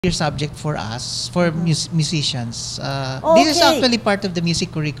subject for us, for musicians. Okay. This is actually part of the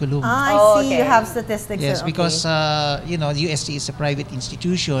music curriculum. I see. Okay. You have statistics. Yes, okay. because UST is a private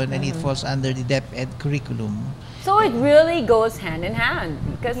institution and it falls under the DepEd curriculum. So it really goes hand in hand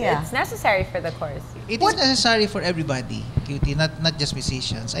because Yeah. it's necessary for the course. It is necessary for everybody, Cutie, not just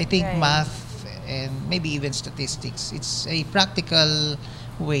musicians. I think Right. math and maybe even statistics. It's a practical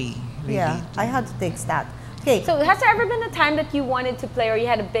way, really. Yeah, I had to take stat. Okay. So has there ever been a time that you wanted to play or you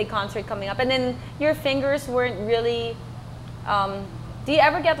had a big concert coming up and then your fingers weren't really, do you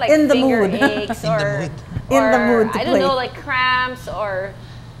ever get like In the finger mood. aches In the or, mood. In the or, mood to I don't play. know, like cramps or,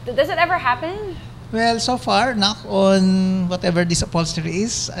 does it ever happen? Well, so far, knock on whatever this upholstery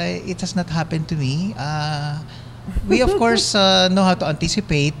is, it has not happened to me. We, of course, know how to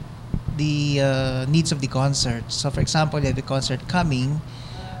anticipate the needs of the concert. So, for example, you have a concert coming,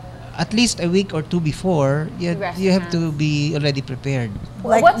 at least a week or two before, Rest you your have to be already prepared.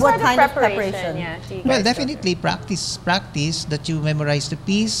 Like, what what sort kind of of preparation? preparation? Yeah, do you Well, guys go definitely practice that you memorize the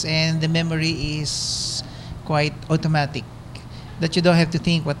piece and the memory is quite automatic. That you don't have to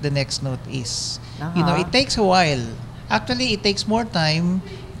think what the next note is. You know, it takes a while. Actually, it takes more time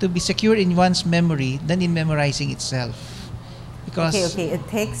to be secure in one's memory than in memorizing itself. Because Okay, it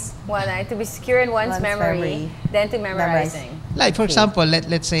takes One eye to be secure in one's memory, then to memorizing. like, for example,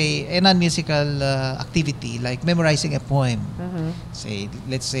 let's say a non-musical activity like memorizing a poem.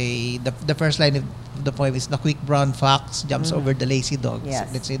 Let's say the first line of the poem is "The quick brown fox jumps over the lazy dog." Yes.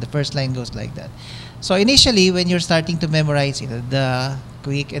 Let's say the first line goes like that. So initially, when you're starting to memorize, the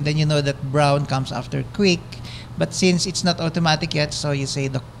quick, and then you know that brown comes after quick. But since it's not automatic yet, so you say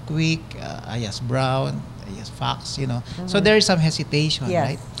the quick, yes, brown, yes, fox, So there is some hesitation, Yes.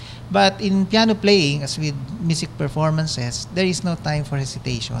 right? But in piano playing, as with music performances, there is no time for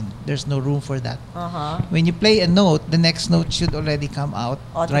hesitation. There's no room for that. When you play a note, the next note should already come out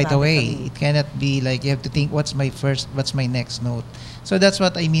right away. Automatically. It cannot be like you have to think, what's my next note? So that's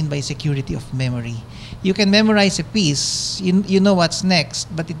what I mean by security of memory. You can memorize a piece, you know what's next,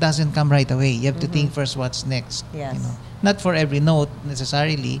 but it doesn't come right away. You have to think first what's next. Yes. Not for every note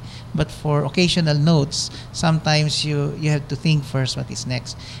necessarily, but for occasional notes, sometimes you have to think first what is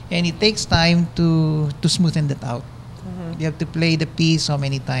next. And it takes time to smoothen that out. You have to play the piece so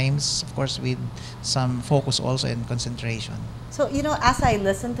many times, of course, with some focus also and concentration. So, as I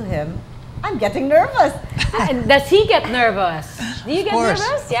listen to him, I'm getting nervous. And does he get nervous? Do you get nervous?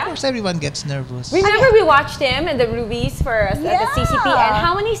 Of course, everyone gets nervous. Remember we watched him in the Rubies for us at the CCP, Yeah. and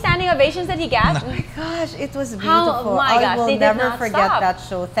how many standing ovations did he get? Oh my gosh, it was How- beautiful. my I gosh, will they did never not forget stop. that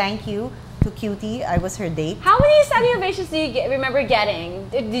show. Thank you to Cutie. I was her date. How many standing ovations do you remember getting?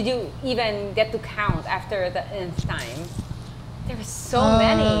 Did you even get to count after the nth time? There were so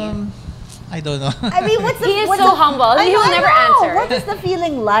many. I don't know. I mean, what's the He is what's so the- humble. I He will know, never I know. answer. What is the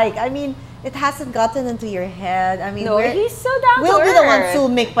feeling like? I mean, it hasn't gotten into your head. I mean, No, he's so down we'll to be the ones earth. who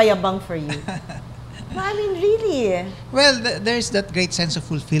make payabang for you. No, I mean, really. Well, there's that great sense of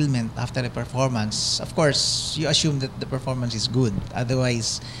fulfillment after a performance. Of course, you assume that the performance is good.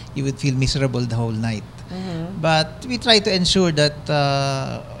 Otherwise, you would feel miserable the whole night. But we try to ensure that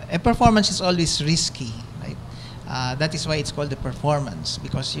a performance is always risky, right? That is why it's called a performance,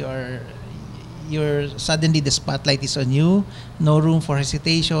 because you're suddenly the spotlight is on you. No room for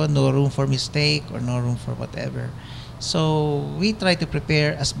hesitation, no room for mistake, or no room for whatever. So we try to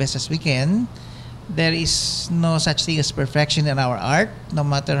prepare as best as we can. There is no such thing as perfection in our art. No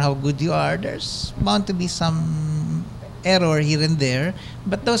matter how good you are, there's bound to be some error here and there.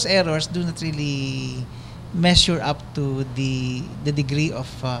 But those errors do not really measure up to the degree of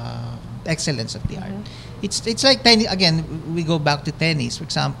excellence of the art. It's like tennis. Again, we go back to tennis. For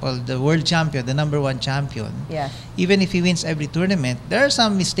example, the world champion, the number one champion. Yes. Even if he wins every tournament, there are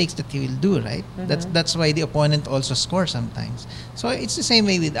some mistakes that he will do, right? That's why the opponent also scores sometimes. So it's the same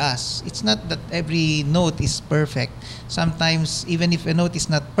way with us. It's not that every note is perfect. Sometimes, even if a note is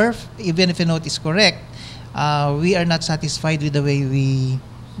not perfect, even if a note is correct, we are not satisfied with the way we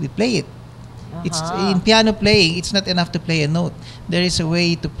play it. It's in piano playing. It's not enough to play a note. There is a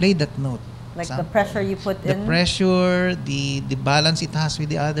way to play that note. Like the pressure you put The in. pressure, the balance it has with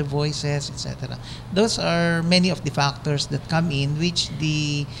the other voices, etc. Those are many of the factors that come in, which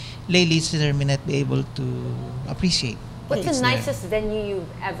the lay listener may not be able to appreciate. What's the It's there. nicest venue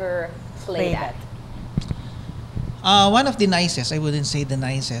you've ever played at? One of the nicest, I wouldn't say the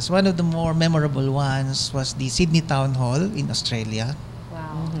nicest, one of the more memorable ones was the Sydney Town Hall in Australia.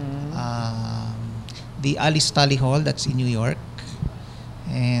 Wow. The Alice Tully Hall, that's in New York.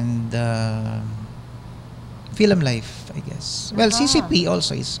 And Film Life, I guess. Well, CCP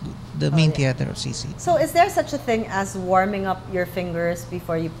also is good. The main theater of CCP. So is there such a thing as warming up your fingers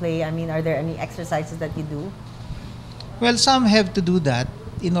before you play? I mean, are there any exercises that you do? Well, some have to do that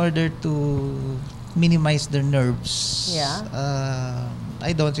in order to minimize their nerves. Yeah.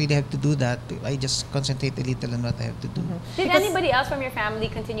 I don't really have to do that. I just concentrate a little on what I have to do. Did anybody else from your family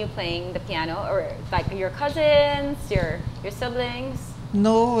continue playing the piano, or like your cousins, your siblings?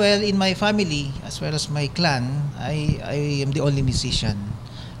 No, well, in my family as well as my clan, I am the only musician.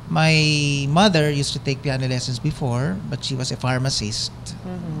 My mother used to take piano lessons before, but she was a pharmacist.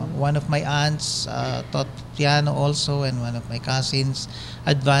 One of my aunts taught piano also, and one of my cousins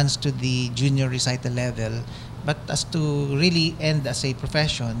advanced to the junior recital level. But as to really end as a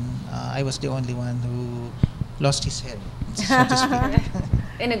profession, I was the only one who lost his head, so to speak.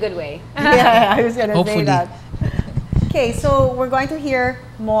 In a good way. Yeah, I was going to say Hopefully. that. Okay, so we're going to hear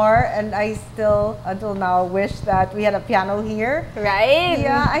more, and I still, until now, wish that we had a piano here. Right?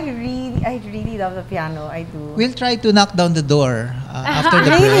 Yeah, I really love the piano. I do. We'll try to knock down the door after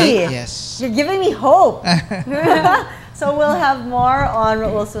the Really? break. Yes. You're giving me hope. So we'll have more on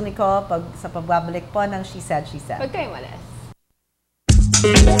Raul Sunico sa pagbabalik po ng She Said, She Said. Huwag kayong malas.